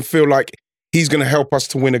goalkeeper and feel like he's going to help us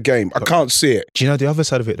to win a game. I can't see it. Do you know the other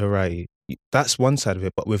side of it, though, right? That's one side of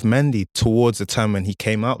it. But with Mendy, towards the time when he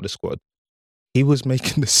came out of the squad, he was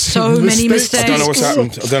making the same many mistakes. I don't know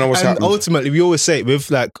what's happened. And ultimately, we always say it with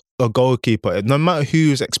like a goalkeeper, no matter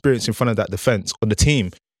who's experienced in front of that defence or the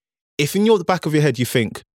team, if in the back of your head you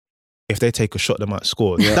think, if they take a shot, they might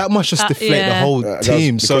score. That must just deflate the whole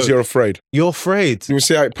team. Because you're afraid. You're afraid. We'll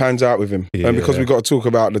see how it pans out with him. And because we've got to talk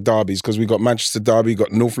about the derbies, because we've got Manchester derby, we've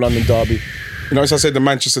got North London derby. You know, as I said, the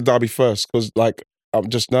Manchester derby first, because like, I'm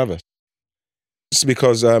just nervous. It's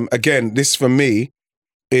because, again, this for me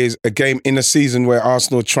is a game in a season where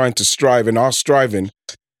Arsenal are trying to strive and are striving.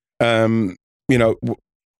 You know,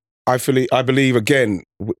 I believe, again,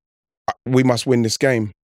 we must win this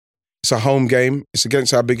game. It's a home game. It's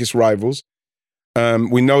against our biggest rivals.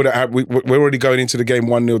 We know that we're already going into the game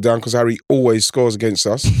 1-0 down, because Harry always scores against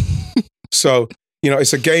us. So, you know,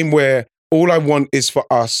 it's a game where all I want is for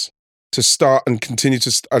us to start and continue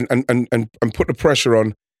to and put the pressure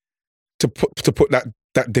on, to put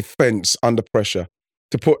that defence under pressure,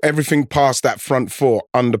 to put everything past that front four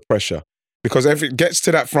under pressure. Because if it gets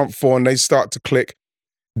to that front four and they start to click,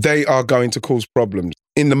 they are going to cause problems.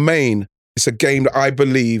 In the main, it's a game that I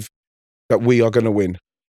believe that we are going to win.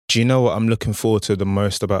 Do you know what I'm looking forward to the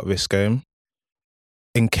most about this game?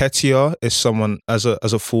 Nketiah is someone, as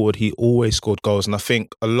a forward, he always scored goals. And I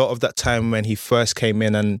think a lot of that time when he first came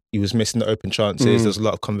in and he was missing the open chances, there's a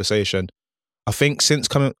lot of conversation. I think since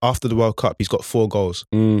coming after the World Cup, he's got 4 goals.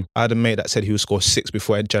 I had a mate that said he would score 6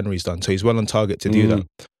 before January's done. So he's well on target to do that.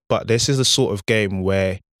 But this is the sort of game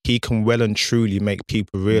where he can well and truly make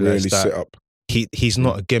people realise that sit up. He's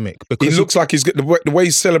not a gimmick. Because he looks like he's got the way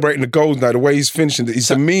he's celebrating the goals now, the way he's finishing, his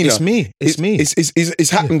demeanour. It's me. It's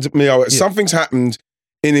happened to me. Something's happened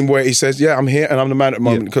in him where he says, yeah, I'm here and I'm the man at the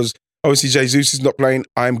moment, because obviously Jesus is not playing.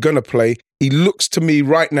 I'm going to play. He looks to me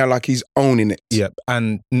right now like he's owning it. Yeah,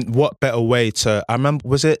 and what better way to... I remember,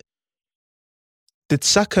 did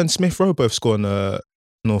Saka and Smith Rowe both score in the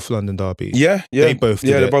North London derby? Yeah. They both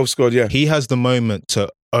did they both scored, He has the moment to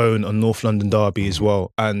own a North London derby as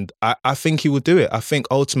well. And I think he will do it. I think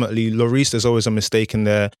ultimately, Lloris, there's always a mistake in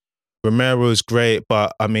there. Romero's great,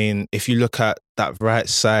 but I mean, if you look at that right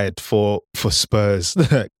side for Spurs,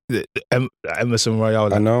 Emerson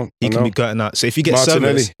Royale, I know. He can be gutting out. So if you get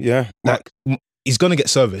service, he's going to get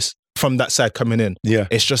service from that side coming in. Yeah.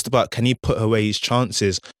 It's just about, can he put away his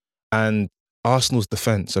chances? And Arsenal's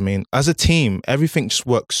defence, I mean, as a team, everything just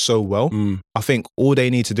works so well. I think all they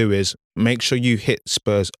need to do is make sure you hit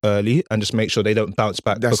Spurs early and just make sure they don't bounce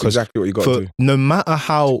back. That's exactly what you got to do. No matter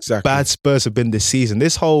how bad Spurs have been this season,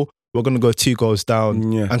 this whole, we're going to go 2 goals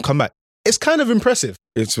down and come back, it's kind of impressive.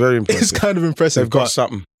 It's very impressive. It's kind of impressive. They've got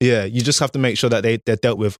something. Yeah, you just have to make sure that they're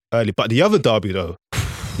dealt with early. But the other derby, though.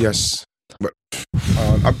 Yes. But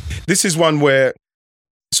this is one where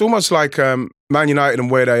it's almost like Man United and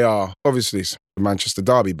where they are. Obviously, it's the Manchester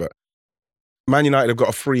derby, but Man United have got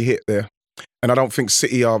a free hit there. And I don't think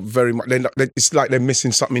City are very much... It's like they're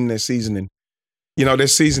missing something in their seasoning. You know, they're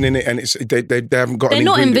seasoning it and they haven't got... They're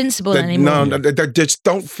not invincible anymore. No, they just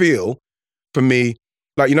don't feel, for me...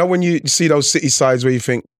 Like, you know, when you see those City sides where you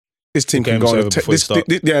think, this team can go on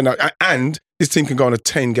and this team can go on a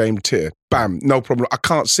 10-game tear. Bam, no problem. I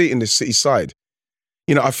can't see it in this City side.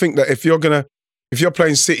 You know, I think that if you're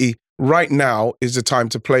playing City right now is the time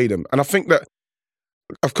to play them. And I think that,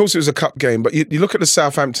 of course, it was a cup game, but you look at the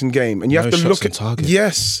Southampton game and you have to look at target.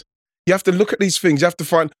 Yes, you have to look at these things. You have to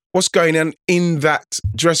find what's going on in that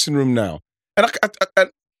dressing room now.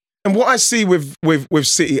 And what I see with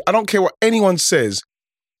City, I don't care what anyone says.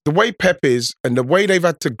 The way Pep is and the way they've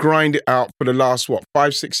had to grind it out for the last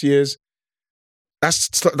 5-6 years,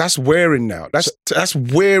 that's wearing now. That's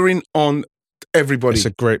wearing on everybody. It's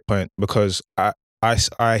a great point because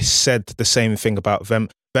I said the same thing about them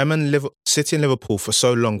and City and Liverpool for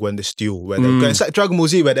so long when this duel where they're going, it's like Dragon Ball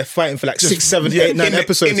Z where they're fighting for like 6, 7, 8, 9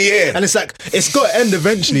 episodes in the air. and it's like it's got to end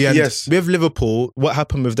eventually. And with Liverpool, what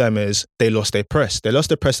happened with them is they lost their press. They lost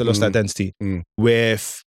their identity.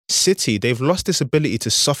 With City, they've lost this ability to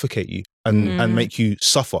suffocate you and make you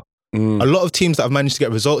suffer. A lot of teams that have managed to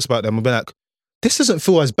get results about them have been like, this doesn't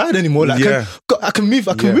feel as bad anymore. Like I can move,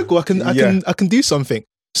 I can wiggle, I can do something.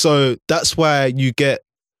 So that's why you get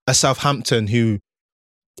a Southampton who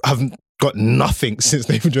haven't got nothing since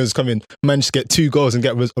Nathan Jones come in, managed to get 2 goals and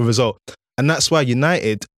get a result. And that's why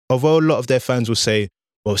United, although a lot of their fans will say,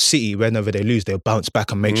 well, City, whenever they lose, they'll bounce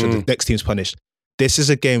back and make sure the next team's punished. This is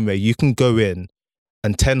a game where you can go in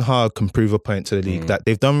and Ten Hag can prove a point to the league that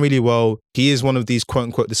they've done really well. He is one of these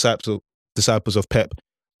quote-unquote disciples of Pep.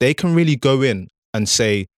 They can really go in and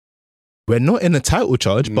say, we're not in a title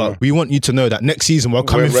charge, but we want you to know that next season we're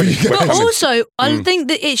coming for you guys. But also, I think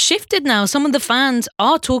that it's shifted now. Some of the fans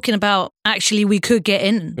are talking about actually we could get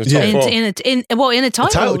in a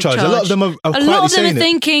title charge. A lot of them are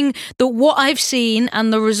thinking that what I've seen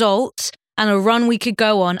and the results and a run we could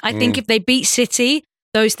go on. I think if they beat City,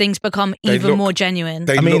 those things become even more genuine.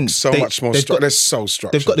 They look so much more structured. They're so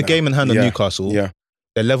structured. They've got the game in hand on Newcastle. Yeah.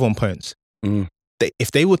 They're level on points.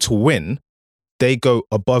 If they were to win, they go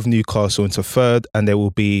above Newcastle into 3rd and they will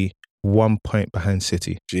be 1 point behind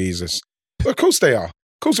City. Jesus. Of course they are. Of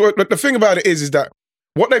course, the thing about it is that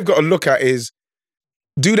what they've got to look at is,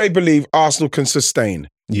 do they believe Arsenal can sustain?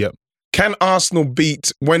 Yep. Can Arsenal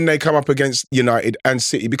beat when they come up against United and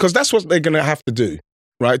City? Because that's what they're going to have to do,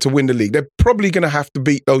 right, to win the league. They're probably going to have to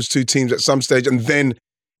beat those 2 teams at some stage and then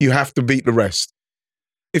you have to beat the rest.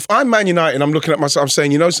 If I'm Man United and I'm looking at myself, I'm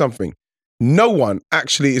saying, you know something? No one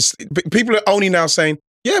actually is. People are only now saying,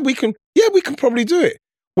 we can probably do it.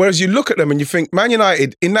 Whereas you look at them and you think, Man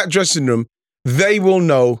United, in that dressing room, they will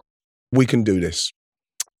know we can do this.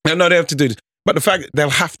 They know they have to do this. But the fact that they'll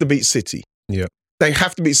have to beat City. Yeah. They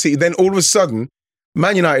have to beat City. Then all of a sudden,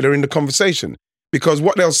 Man United are in the conversation. Because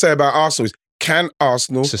what they'll say about Arsenal is, can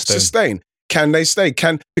Arsenal sustain? Can they stay?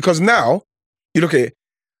 Because now, you look at it,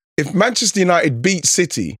 if Manchester United beat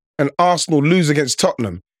City and Arsenal lose against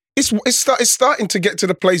Tottenham, it's starting to get to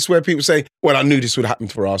the place where people say, well, I knew this would happen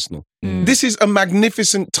for Arsenal. This is a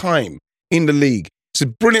magnificent time in the league. It's a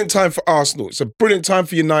brilliant time for Arsenal. It's a brilliant time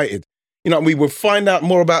for United. You know, we will find out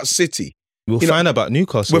more about City. We'll find out about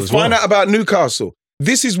Newcastle. We'll find out about Newcastle.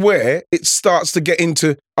 This is where it starts to get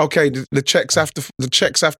into, okay, the checks have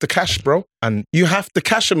to cash, bro. And you have to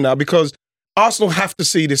cash them now because Arsenal have to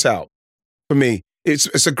see this out. For me,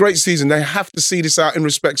 it's a great season. They have to see this out in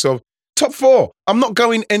respects of top 4. I'm not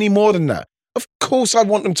going any more than that. Of course, I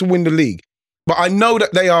want them to win the league. But I know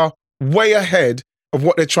that they are way ahead of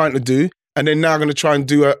what they're trying to do. And they're now going to try and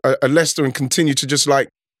do a Leicester and continue to just like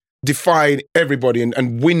defy everybody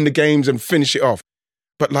and win the games and finish it off.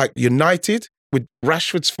 But like United, with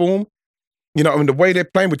Rashford's form, you know, and the way they're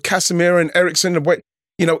playing with Casemiro and Eriksen, the way,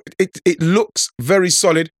 you know, it looks very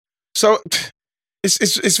solid. So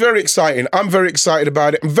it's very exciting. I'm very excited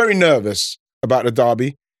about it. I'm very nervous about the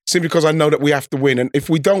derby. Simply because I know that we have to win. And if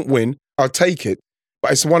we don't win, I'll take it.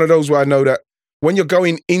 But it's one of those where I know that when you're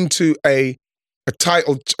going into a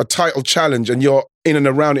title challenge and you're in and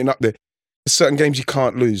around it and up there, there's certain games you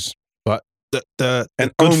can't lose. But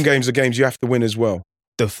and home games are games you have to win as well.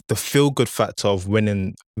 The feel-good factor of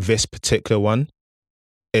winning this particular one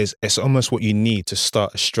is it's almost what you need to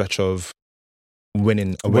start a stretch of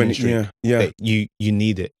winning a winning streak. Yeah. You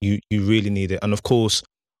need it. You really need it. And of course,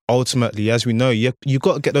 ultimately, as we know, you've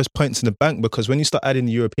got to get those points in the bank because when you start adding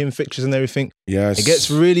the European fixtures and everything, it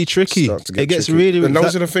gets really tricky. It gets really. And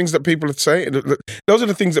those are the things that people are saying. Those are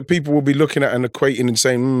the things that people will be looking at and equating and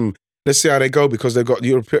saying, let's see how they go because they've got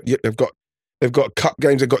Europe. They've got cup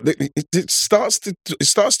games. It starts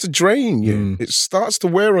to drain you. It starts to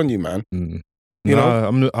wear on you, man. You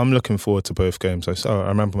know, I'm looking forward to both games. I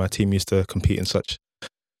remember my team used to compete in such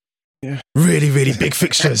really, really big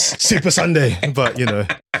fixtures, Super Sunday. But you know,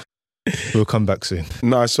 we'll come back soon.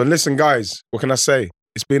 Nice. So listen, guys, what can I say?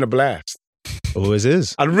 It's been a blast. Always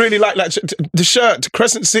is. I really like that. The shirt,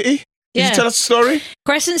 Crescent City. Can you tell us a story?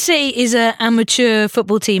 Crescent City is an amateur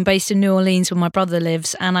football team based in New Orleans where my brother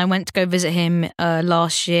lives, and I went to go visit him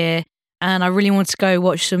last year, and I really wanted to go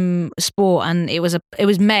watch some sport, and it was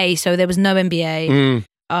May, so there was no NBA,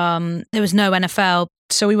 there was no NFL,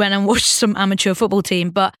 so we went and watched some amateur football team,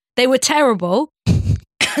 but they were terrible,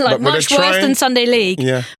 like much worse than Sunday League.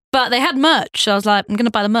 Yeah. But they had merch, so I was like, I'm going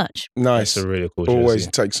to buy the merch. Nice. That's a really cool jersey. Always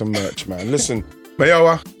take some merch, man. Listen,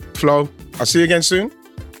 Mayowa, Flo, I'll see you again soon.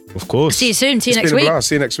 Of course. See you soon. See you next week.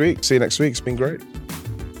 See you next week. See you next week. It's been great.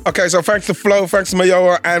 Okay, so thanks to Flo, thanks to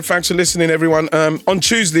Mayowa, and thanks for listening, everyone. On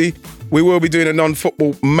Tuesday, we will be doing a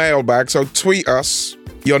non-football mailbag, so tweet us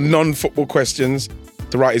your non-football questions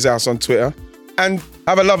to Write His House on Twitter. And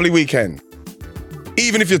have a lovely weekend,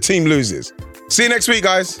 even if your team loses. See you next week,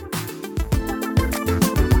 guys.